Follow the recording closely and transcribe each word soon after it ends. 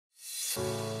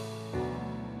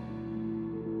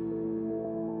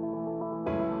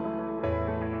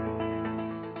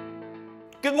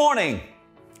Good morning,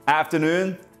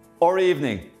 afternoon, or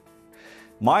evening.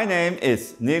 My name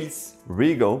is Niels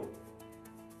Rigault,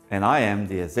 and I am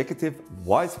the Executive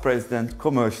Vice President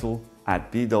Commercial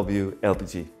at BW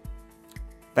LPG.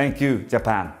 Thank you,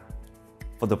 Japan,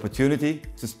 for the opportunity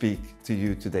to speak to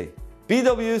you today.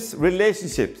 BW's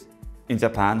relationships in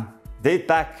Japan date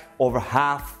back over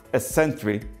half a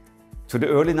century to the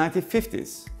early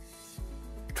 1950s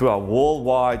through our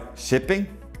worldwide shipping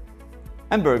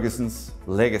and Bergeson's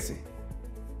legacy.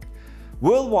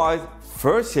 Worldwide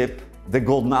first ship, the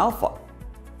Golden Alpha,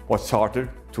 was chartered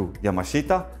to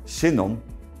Yamashita Shinnon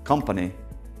Company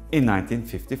in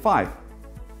 1955.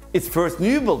 Its first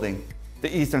new building,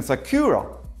 the Eastern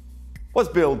Sakura, was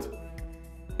built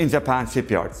in Japan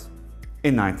shipyards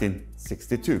in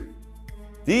 1962.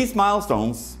 These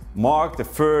milestones mark the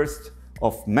first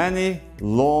of many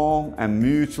long and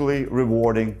mutually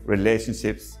rewarding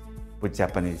relationships with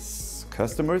Japanese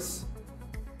customers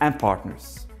and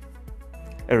partners.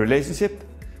 A relationship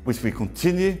which we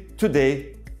continue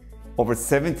today, over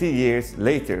 70 years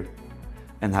later,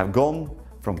 and have gone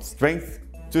from strength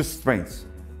to strength.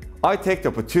 I take the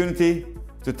opportunity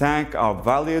to thank our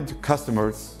valued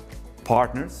customers,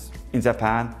 partners in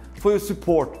Japan for your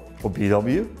support for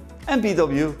BW and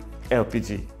BW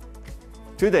LPG.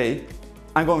 Today,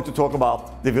 I'm going to talk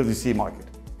about the VLGC market,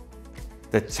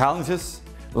 the challenges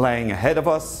lying ahead of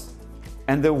us,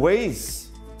 and the ways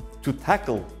to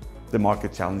tackle the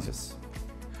market challenges.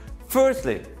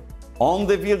 Firstly, on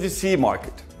the VLGC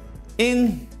market.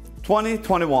 In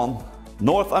 2021,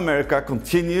 North America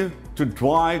continued to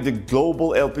drive the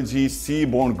global LPG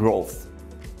seaborne growth.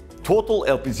 Total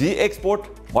LPG export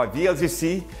by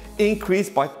VLGC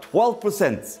increased by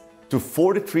 12% to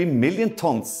 43 million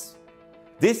tons.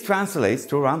 This translates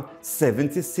to around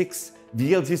 76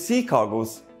 VLGC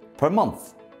cargoes per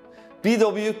month.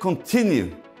 BW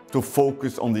continue to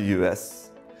focus on the US,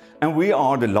 and we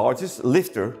are the largest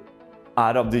lifter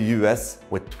out of the US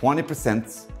with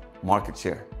 20% market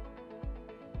share.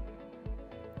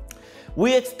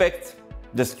 We expect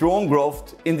the strong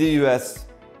growth in the US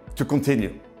to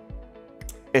continue,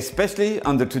 especially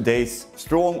under today's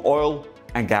strong oil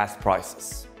and gas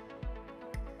prices.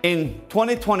 In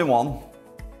 2021,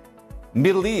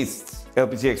 Middle East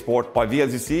LPG export by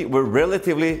VLGC were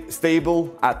relatively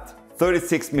stable at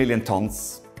 36 million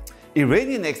tons.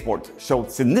 Iranian export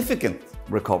showed significant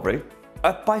recovery,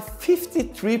 up by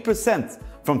 53%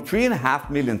 from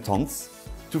 3.5 million tons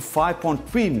to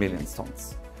 5.3 million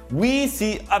tons. We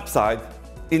see upside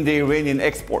in the Iranian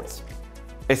exports,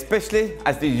 especially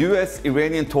as the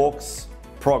US-Iranian talks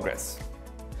progress.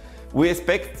 We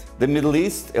expect the Middle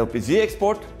East LPG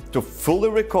export to fully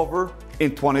recover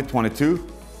in 2022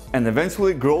 and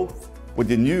eventually grow with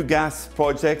the new gas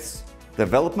projects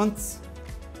developments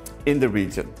in the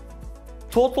region.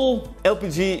 Total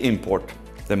LPG import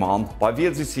demand by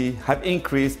VLGC have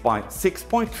increased by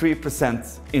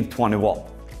 6.3% in 21,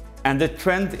 and the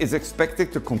trend is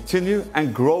expected to continue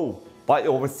and grow by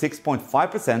over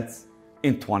 6.5%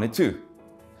 in 22.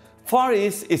 Far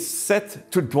East is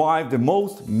set to drive the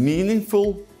most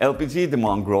meaningful LPG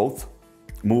demand growth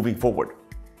moving forward.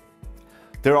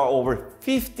 There are over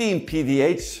 15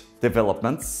 PDH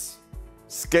developments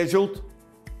scheduled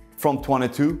from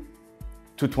 22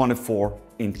 to 24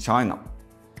 in China.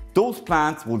 Those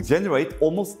plants will generate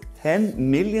almost 10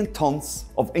 million tons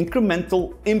of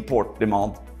incremental import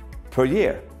demand per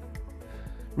year.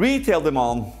 Retail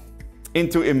demand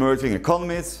into emerging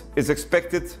economies is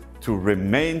expected to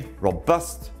remain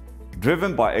robust,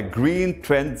 driven by a green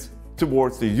trend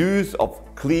towards the use of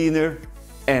cleaner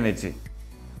energy.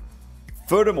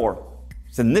 Furthermore,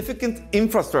 significant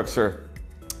infrastructure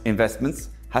investments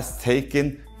has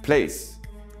taken place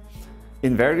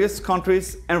in various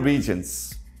countries and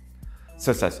regions,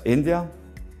 such as India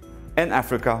and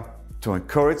Africa, to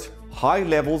encourage high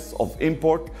levels of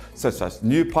import, such as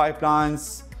new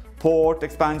pipelines, port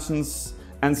expansions,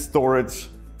 and storage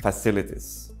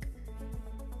facilities.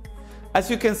 As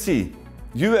you can see,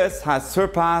 US has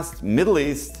surpassed Middle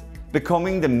East,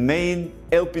 becoming the main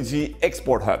LPG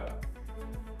export hub,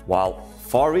 while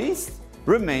Far East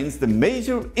remains the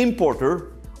major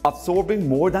importer, absorbing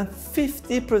more than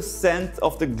 50%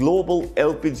 of the global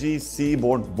LPG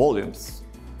seaborne volumes.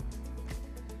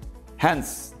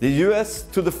 Hence, the US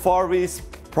to the Far East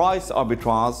price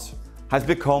arbitrage has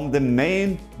become the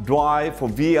main drive for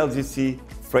VLGC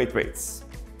freight rates.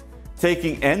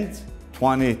 Taking end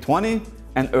 2020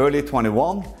 and early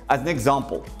 21 as an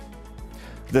example,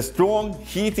 the strong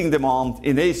heating demand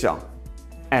in Asia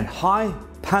and high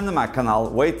Panama Canal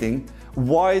waiting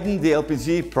widened the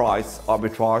LPG price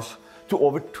arbitrage to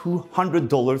over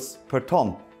 $200 per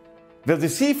ton.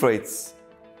 VLGC freights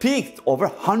peaked over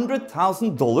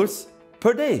 $100,000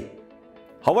 per day.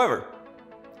 However,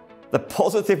 the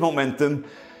positive momentum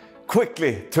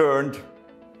quickly turned,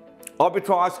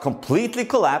 arbitrage completely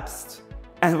collapsed,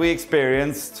 and we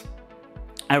experienced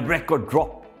a record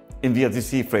drop in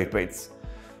VLGC freight rates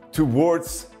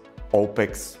towards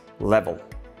OPEX level.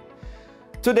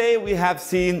 Today we have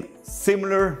seen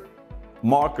similar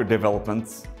market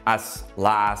developments as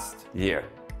last year.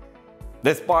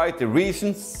 Despite the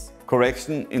recent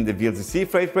correction in the VLGC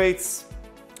freight rates,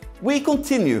 we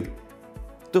continue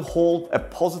to hold a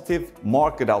positive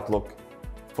market outlook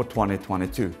for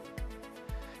 2022.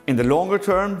 In the longer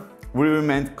term, we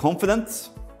remain confident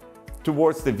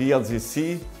towards the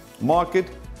VLGC market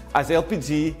as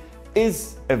LPG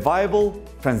is a viable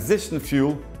transition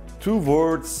fuel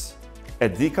towards a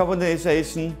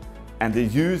decarbonization and the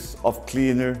use of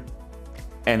cleaner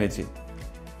energy.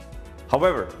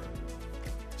 However,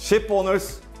 ship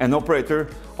owners and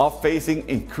operators are facing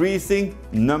increasing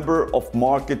number of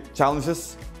market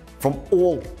challenges from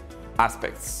all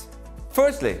aspects.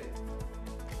 Firstly,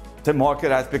 the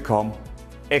market has become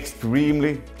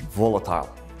extremely volatile.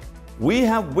 We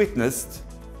have witnessed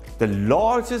the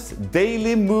largest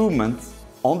daily movement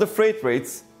on the freight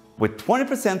rates with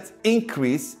 20%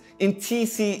 increase in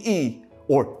TCE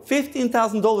or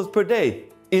 $15,000 per day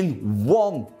in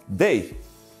one day.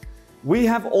 We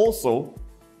have also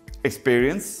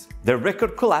experienced the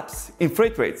record collapse in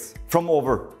freight rates from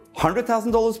over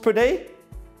 $100,000 per day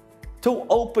to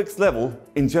OPEX level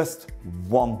in just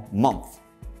 1 month.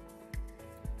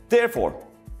 Therefore,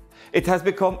 it has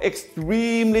become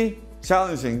extremely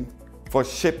challenging for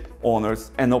ship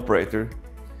owners and operators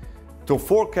to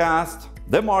forecast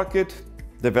the market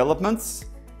developments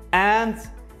and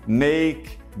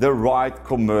make the right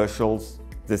commercial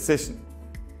decision.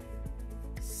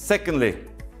 Secondly,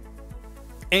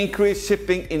 increased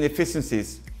shipping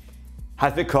inefficiencies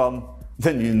has become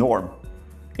the new norm.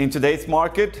 In today's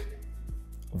market,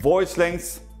 voyage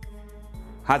lengths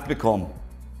has become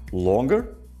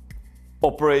longer.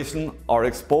 Operations are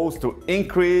exposed to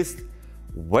increased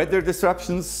weather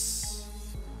disruptions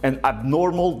and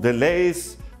abnormal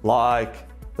delays like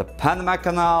the Panama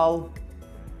Canal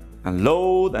and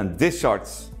load and discharge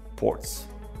ports.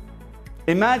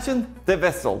 Imagine the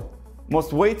vessel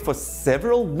must wait for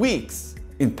several weeks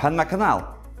in Panama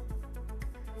Canal.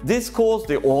 This caused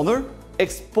the owner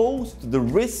exposed to the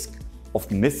risk of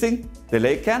missing the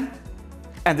laycan,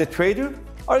 and the trader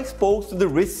are exposed to the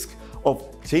risk of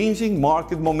changing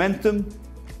market momentum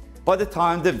by the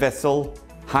time the vessel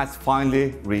has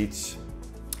finally reached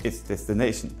its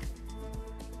destination.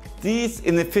 These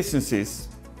inefficiencies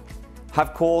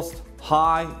have caused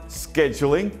high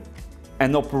scheduling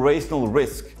and operational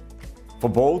risk for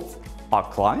both our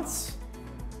clients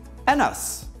and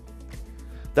us.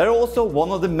 They're also one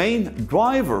of the main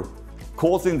drivers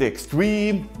causing the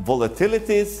extreme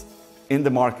volatilities in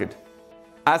the market.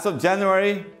 As of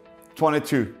January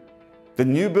 22, the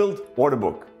new build order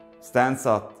book stands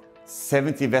at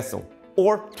 70 vessels,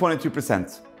 or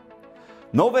 22%.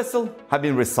 No vessel have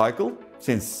been recycled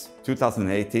since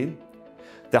 2018.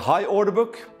 The high order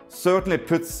book certainly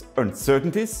puts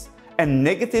uncertainties and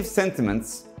negative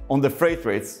sentiments on the freight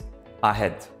rates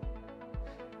ahead.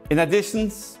 In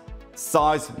addition,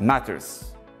 size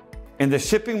matters in the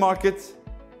shipping market,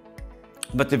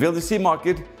 but the VLGC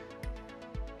market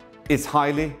is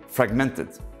highly fragmented.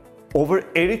 Over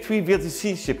 83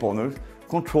 VLGC ship owners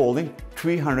controlling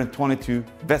 322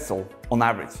 vessels on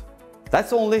average.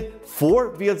 That's only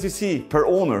 4 VLGC per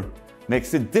owner,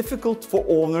 makes it difficult for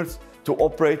owners to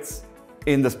operate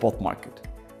in the spot market.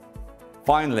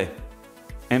 Finally,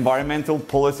 environmental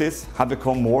policies have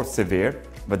become more severe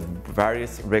with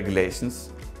various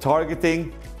regulations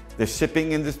targeting the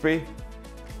shipping industry.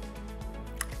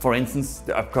 For instance,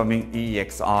 the upcoming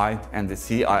EEXI and the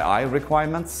CII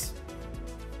requirements.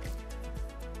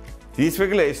 These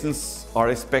regulations are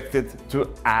expected to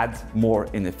add more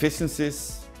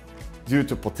inefficiencies due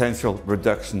to potential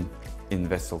reduction in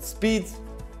vessel speed.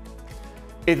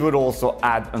 It would also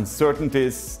add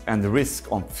uncertainties and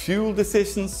risk on fuel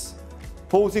decisions,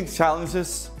 posing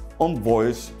challenges on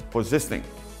voyage positioning.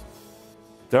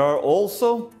 There are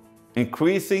also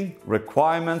increasing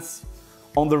requirements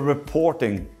on the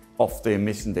reporting of the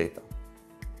emission data,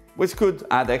 which could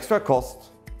add extra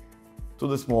cost to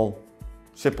the small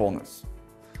ship owners.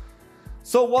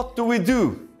 So what do we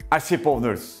do as ship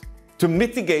owners to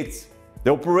mitigate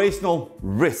the operational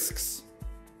risks?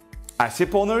 As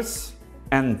ship owners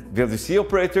and VLGC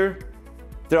operator,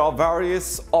 there are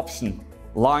various options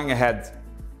lying ahead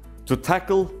to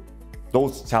tackle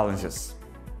those challenges.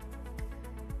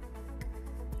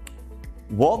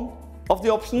 One of the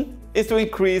options is to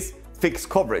increase fixed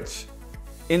coverage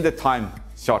in the time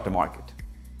charter market.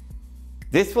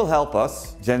 This will help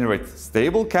us generate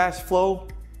stable cash flow,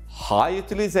 high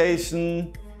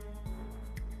utilization.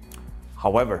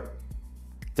 However,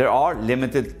 there are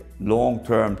limited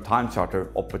long-term time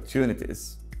charter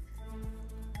opportunities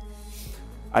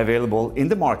available in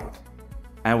the market,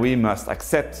 and we must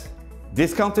accept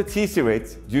discounted TC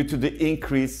rates due to the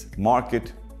increased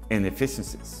market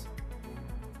inefficiencies.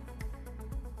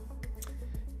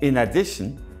 In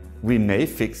addition, we may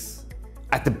fix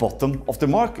at the bottom of the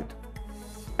market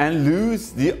and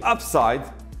lose the upside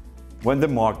when the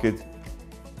market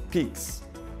peaks.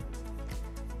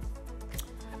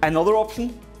 Another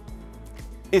option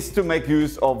is to make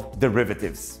use of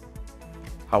derivatives.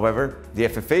 However, the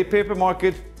FFA paper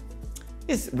market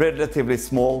is relatively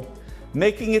small,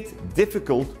 making it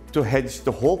difficult to hedge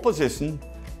the whole position,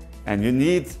 and you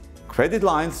need credit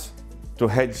lines to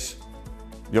hedge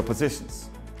your positions.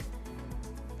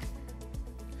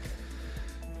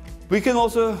 We can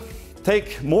also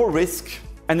take more risk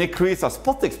and increase our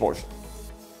spot exposure.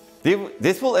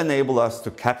 This will enable us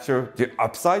to capture the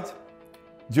upside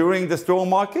during the strong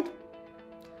market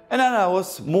and allow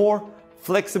us more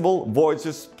flexible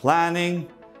voyages planning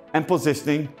and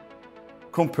positioning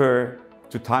compared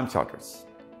to time charters.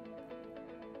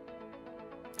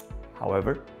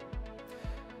 However,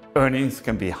 earnings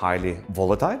can be highly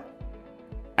volatile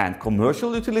and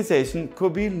commercial utilization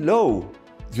could be low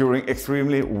during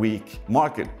extremely weak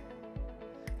market.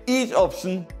 Each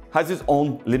option has its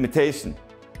own limitation.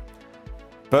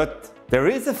 But there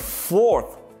is a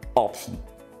fourth option.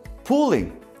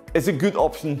 Pooling is a good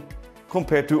option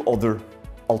compared to other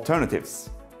alternatives.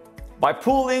 By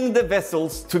pooling the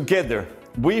vessels together,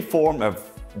 we form a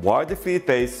wider fleet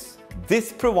base.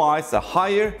 This provides a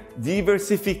higher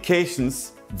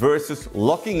diversifications versus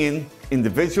locking in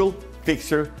individual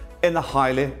fixture in a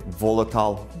highly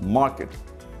volatile market.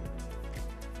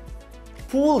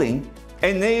 Pooling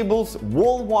enables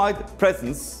worldwide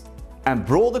presence and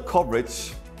broader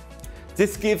coverage.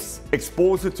 This gives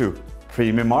exposure to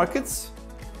premium markets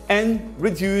and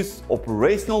reduce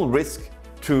operational risk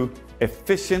through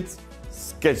efficient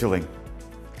scheduling.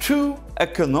 Through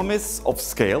economies of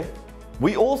scale,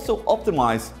 we also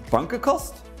optimize bunker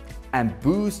cost and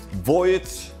boost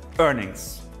voyage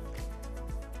earnings.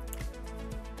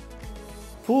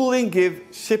 Pooling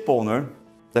gives ship owner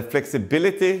the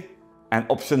flexibility and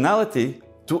optionality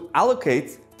to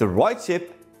allocate the right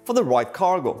ship for the right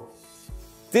cargo.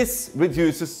 This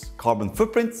reduces carbon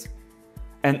footprints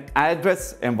and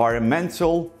addresses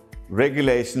environmental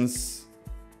regulations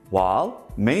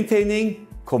while maintaining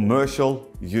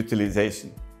commercial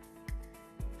utilization.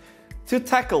 To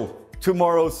tackle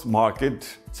tomorrow's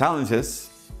market challenges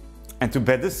and to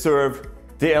better serve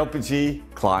the LPG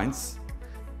clients,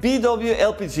 BW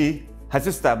LPG has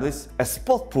established a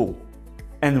spot pool,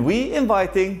 and we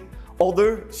inviting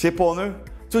other ship owners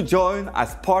to join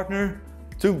as partner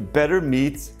to better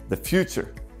meet the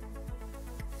future.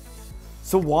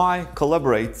 So why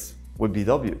collaborate with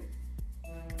BW?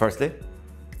 Firstly,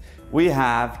 we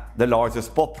have the largest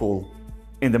spot pool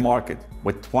in the market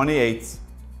with 28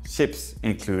 ships,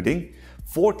 including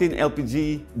 14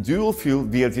 LPG dual fuel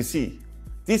VLGC.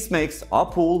 This makes our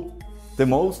pool the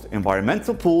most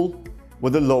environmental pool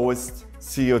with the lowest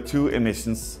CO2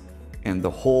 emissions in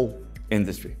the whole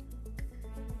industry.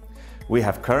 We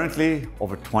have currently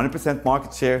over 20%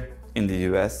 market share in the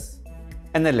US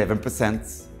and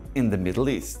 11% in the Middle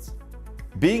East.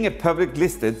 Being a public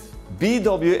listed,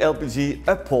 BW LPG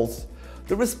upholds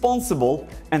the responsible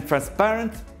and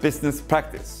transparent business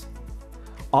practice.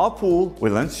 Our pool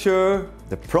will ensure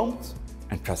the prompt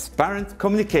and transparent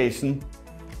communication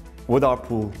with our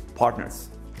pool partners.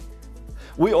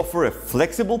 We offer a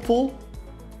flexible pool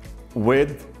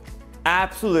with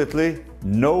absolutely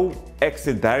no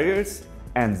exit barriers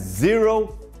and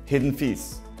zero hidden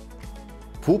fees.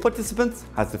 Pool participants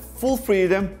have the full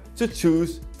freedom to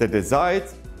choose the desired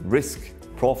risk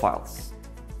profiles.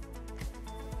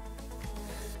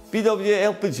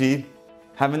 BW LPG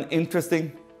have an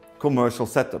interesting commercial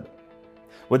setup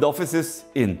with offices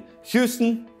in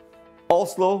Houston,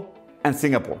 Oslo, and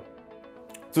Singapore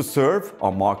to serve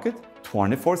our market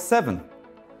 24/7.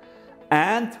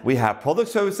 And we have product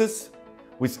services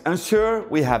which ensure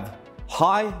we have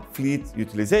high fleet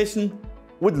utilization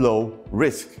with low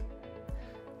risk.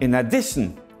 In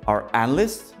addition, our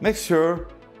analysts make sure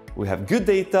we have good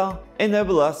data,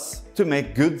 enable us to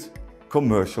make good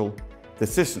commercial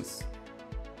decisions.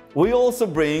 We also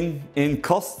bring in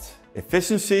cost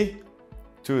efficiency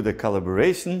to the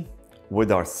collaboration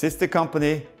with our sister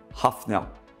company Hafnia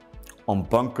on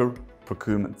bunker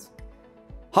procurement.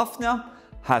 Hafnia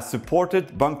has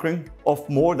supported bunkering of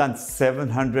more than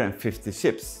 750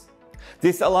 ships.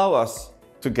 This allows us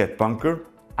to get bunker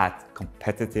at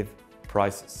competitive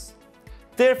prices.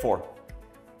 Therefore,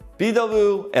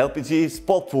 BW LPG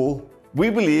spot pool, we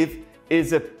believe,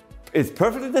 is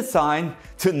perfectly designed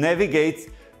to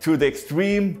navigate through the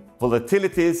extreme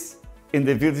volatilities in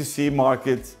the VLGC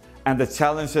market and the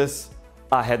challenges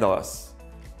ahead of us.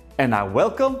 And I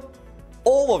welcome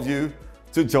all of you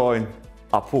to join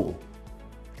our pool.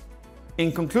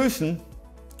 In conclusion,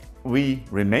 we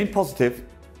remain positive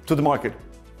to the market.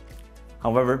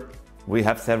 However, we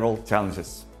have several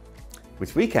challenges,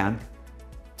 which we can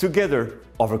together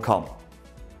overcome.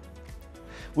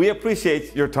 We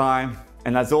appreciate your time,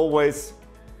 and as always,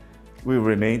 we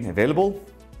remain available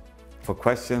for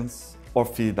questions or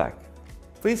feedback.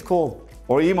 Please call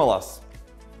or email us.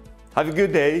 Have a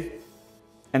good day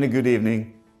and a good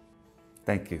evening.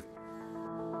 Thank you.